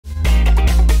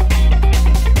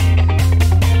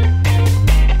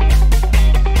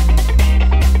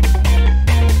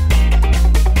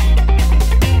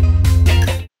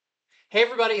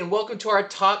everybody, and welcome to our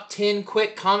top 10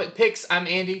 quick comic picks. I'm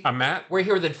Andy. I'm Matt. We're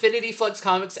here with Infinity Flux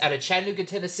Comics out of Chattanooga,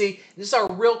 Tennessee. This is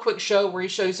our real quick show where we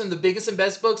show you some of the biggest and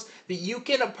best books that you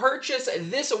can purchase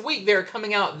this week. They're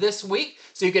coming out this week,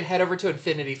 so you can head over to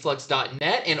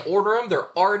infinityflux.net and order them.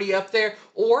 They're already up there.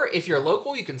 Or if you're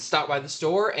local, you can stop by the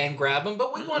store and grab them.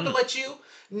 But we wanted to let you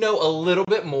know a little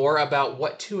bit more about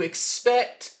what to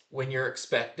expect when you're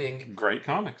expecting great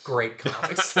comics. Great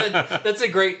comics. That's a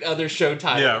great other show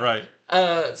title. Yeah, right.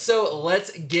 So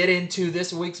let's get into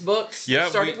this week's books. Yeah,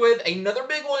 starting with another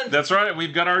big one. That's right.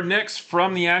 We've got our next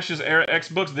From the Ashes Era X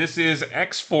books. This is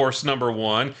X-Force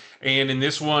 #1. And in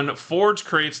this one, Forge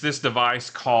creates this device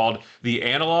called the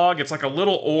Analog. It's like a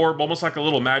little orb, almost like a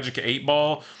little magic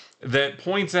 8-ball, that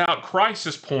points out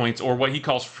crisis points, or what he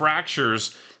calls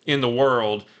fractures, in the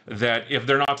world that if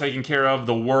they're not taken care of,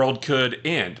 the world could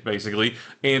end, basically.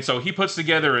 And so he puts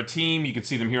together a team, you can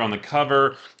see them here on the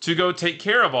cover, to go take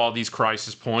care of all these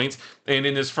crisis points. And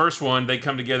in this first one, they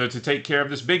come together to take care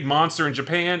of this big monster in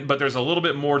Japan, but there's a little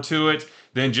bit more to it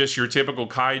than just your typical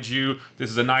kaiju. This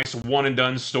is a nice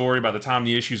one-and-done story. By the time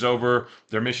the issue's over,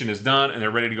 their mission is done, and they're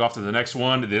ready to go off to the next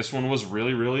one. This one was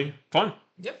really, really fun.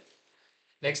 Yep.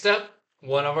 Next up,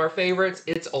 one of our favorites,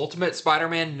 it's Ultimate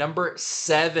Spider-Man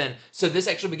 #7. So this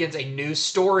actually begins a new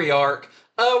story arc.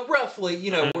 Roughly,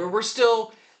 we're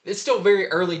still, it's still very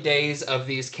early days of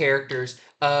these characters.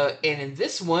 And in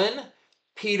this one,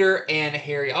 Peter and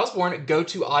Harry Osborn go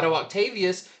to Otto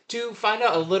Octavius to find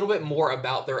out a little bit more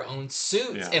about their own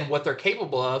suits and what they're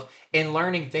capable of, and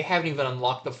learning they haven't even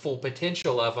unlocked the full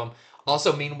potential of them.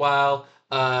 Also, meanwhile,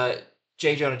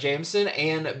 J. Jonah Jameson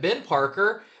and Ben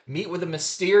Parker meet with a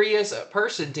mysterious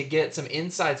person to get some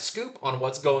inside scoop on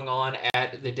what's going on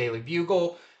at the Daily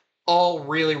Bugle. All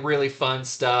really, really fun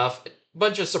stuff.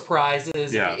 Bunch of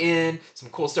surprises at the end. Some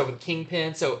cool stuff with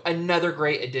Kingpin. So another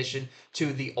great addition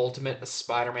to the Ultimate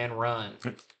Spider-Man run.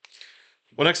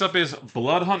 Well, next up is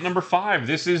Blood Hunt #5.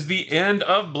 This is the end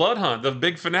of Blood Hunt, the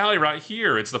big finale right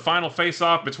here. It's the final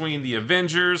face-off between the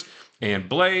Avengers and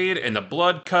Blade and the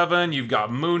Blood Coven. You've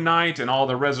got Moon Knight and all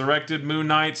the resurrected Moon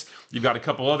Knights. You've got a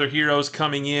couple other heroes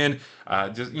coming in.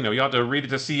 You have to read it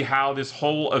to see how this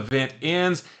whole event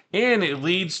ends. And it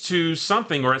leads to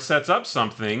something, or it sets up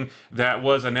something that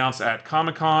was announced at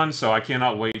Comic-Con. So I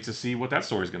cannot wait to see what that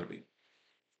story is going to be.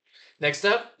 Next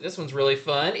up, this one's really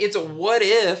fun. It's What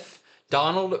If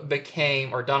Donald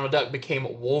Duck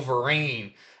became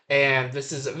Wolverine. And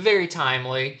this is very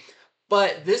timely.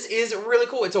 But this is really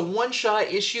cool. It's a one-shot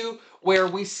issue where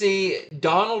we see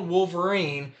Donald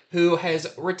Wolverine, who has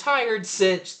retired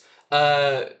since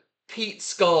Pete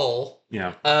Skull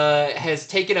has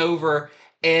taken over.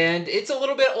 And it's a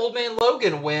little bit Old Man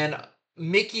Logan when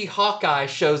Mickey Hawkeye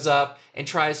shows up and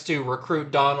tries to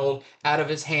recruit Donald out of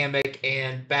his hammock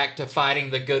and back to fighting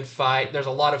the good fight. There's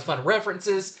a lot of fun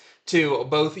references to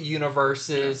both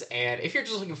universes. And if you're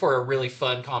just looking for a really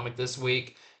fun comic this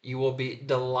week, you will be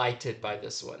delighted by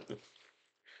this one.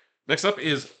 Next up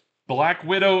is Black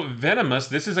Widow Venomous.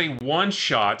 This is a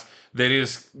one-shot that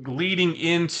is leading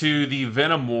into the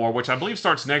Venom War, which I believe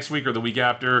starts next week or the week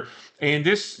after. And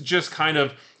this just kind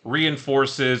of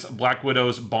reinforces Black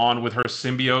Widow's bond with her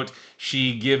symbiote.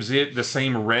 She gives it the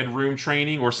same Red Room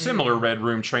training, or similar Red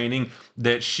Room training,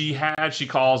 that she had. She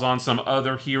calls on some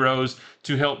other heroes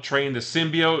to help train the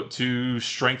symbiote to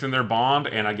strengthen their bond,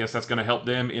 and I guess that's going to help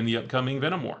them in the upcoming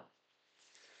Venom War.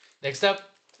 Next up,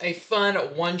 a fun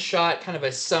one-shot, kind of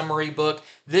a summary book.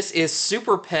 This is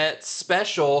Super Pets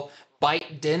Special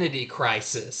Bitedentity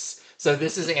Crisis. So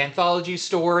this is an anthology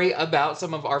story about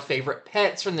some of our favorite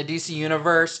pets from the DC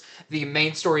Universe. The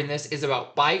main story in this is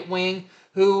about Bitewing,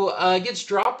 who gets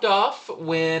dropped off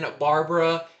when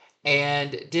Barbara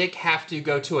and Dick have to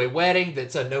go to a wedding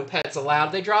that's a no pets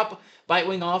allowed. They drop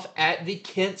Bitewing off at the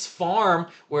Kent's farm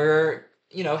where,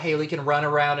 Haley can run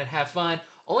around and have fun,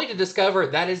 only to discover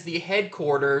that is the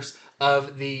headquarters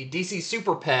of the DC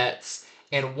Super Pets,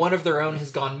 and one of their own has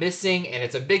gone missing, and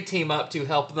it's a big team up to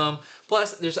help them.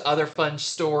 Plus, there's other fun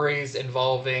stories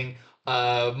involving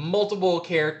multiple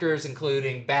characters,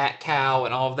 including Bat Cow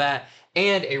and all of that,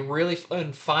 and a really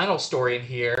fun final story in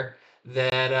here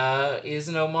that is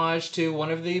an homage to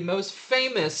one of the most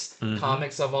famous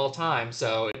comics of all time.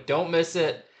 So don't miss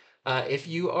it. If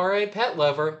you are a pet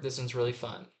lover, this one's really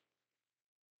fun.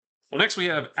 Well, next we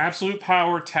have Absolute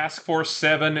Power Task Force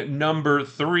 7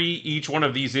 #3. Each one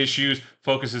of these issues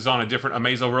focuses on a different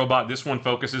Amazo robot. This one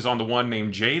focuses on the one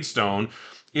named Jadestone.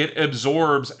 It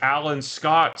absorbs Alan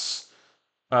Scott's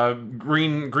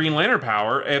Green Lantern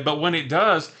power, but when it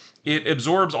does, it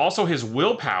absorbs also his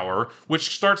willpower,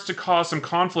 which starts to cause some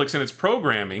conflicts in its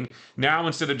programming. Now,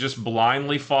 instead of just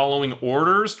blindly following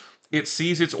orders, it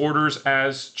sees its orders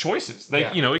as choices.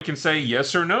 It can say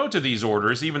yes or no to these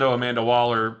orders, even though Amanda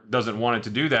Waller doesn't want it to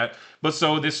do that. But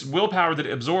so this willpower that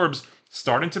it absorbs,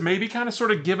 starting to maybe kind of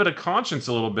sort of give it a conscience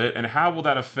a little bit, and how will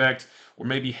that affect or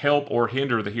maybe help or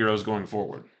hinder the heroes going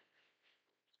forward?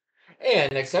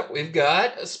 And next up, we've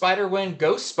got Spider-Gwen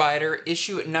Ghost-Spider,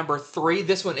 issue number 3.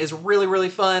 This one is really, really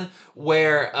fun,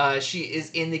 where she is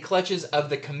in the clutches of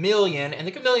the Chameleon, and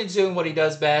the Chameleon's doing what he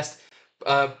does best,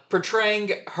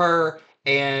 portraying her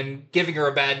and giving her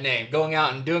a bad name, going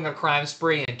out and doing a crime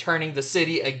spree and turning the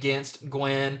city against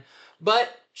Gwen. But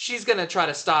she's going to try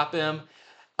to stop him.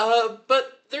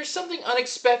 But there's something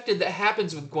unexpected that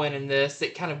happens with Gwen in this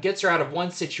that kind of gets her out of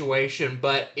one situation,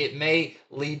 but it may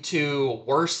lead to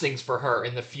worse things for her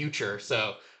in the future.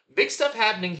 So, big stuff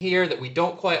happening here that we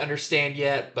don't quite understand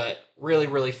yet, but really,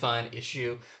 really fun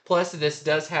issue. Plus, this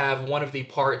does have one of the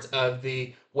parts of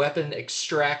the weapon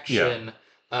extraction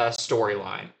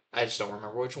storyline. I just don't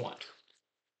remember which one.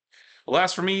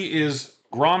 Last for me is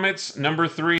Grommets number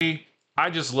 3. I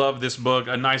just love this book,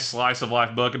 a nice slice of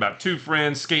life book about two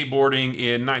friends skateboarding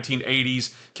in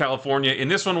 1980s California. In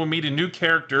this one, we'll meet a new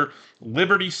character,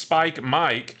 Liberty Spike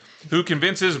Mike, who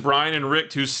convinces Brian and Rick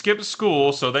to skip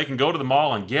school so they can go to the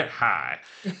mall and get high.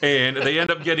 And they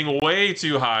end up getting way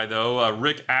too high, though.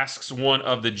 Rick asks one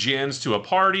of the gens to a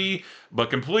party, but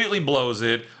completely blows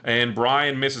it. And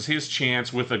Brian misses his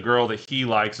chance with a girl that he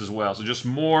likes as well. So just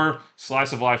more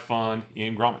slice of life fun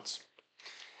in Grommets.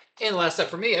 And last up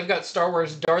for me, I've got Star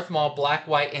Wars Darth Maul Black,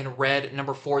 White, and Red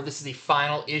number 4. This is the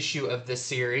final issue of this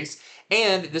series.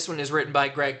 And this one is written by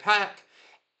Greg Pak.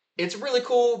 It's really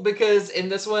cool because in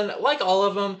this one, like all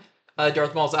of them,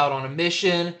 Darth Maul's out on a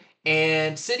mission.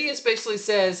 And Sidious basically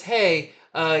says, hey,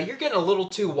 you're getting a little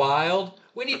too wild.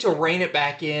 We need to rein it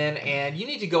back in, and you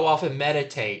need to go off and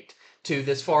meditate to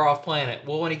this far-off planet.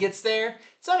 Well, when he gets there,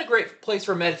 it's not a great place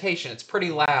for meditation. It's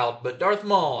pretty loud, but Darth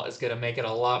Maul is going to make it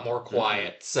a lot more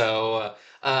quiet. So,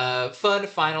 fun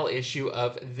final issue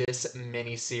of this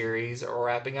mini-series,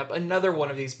 wrapping up another one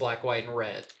of these Black, White, and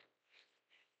Red.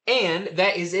 And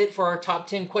that is it for our top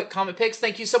 10 quick comic picks.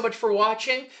 Thank you so much for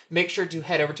watching. Make sure to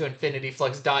head over to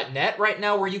infinityflux.net right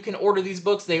now where you can order these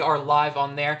books. They are live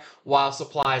on there while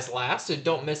supplies last, so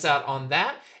don't miss out on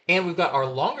that. And we've got our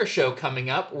longer show coming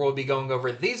up where we'll be going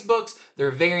over these books,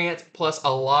 their variants, plus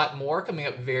a lot more coming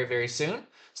up very, very soon.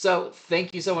 So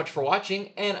thank you so much for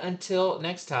watching, and until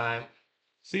next time,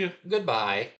 see ya.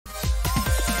 Goodbye.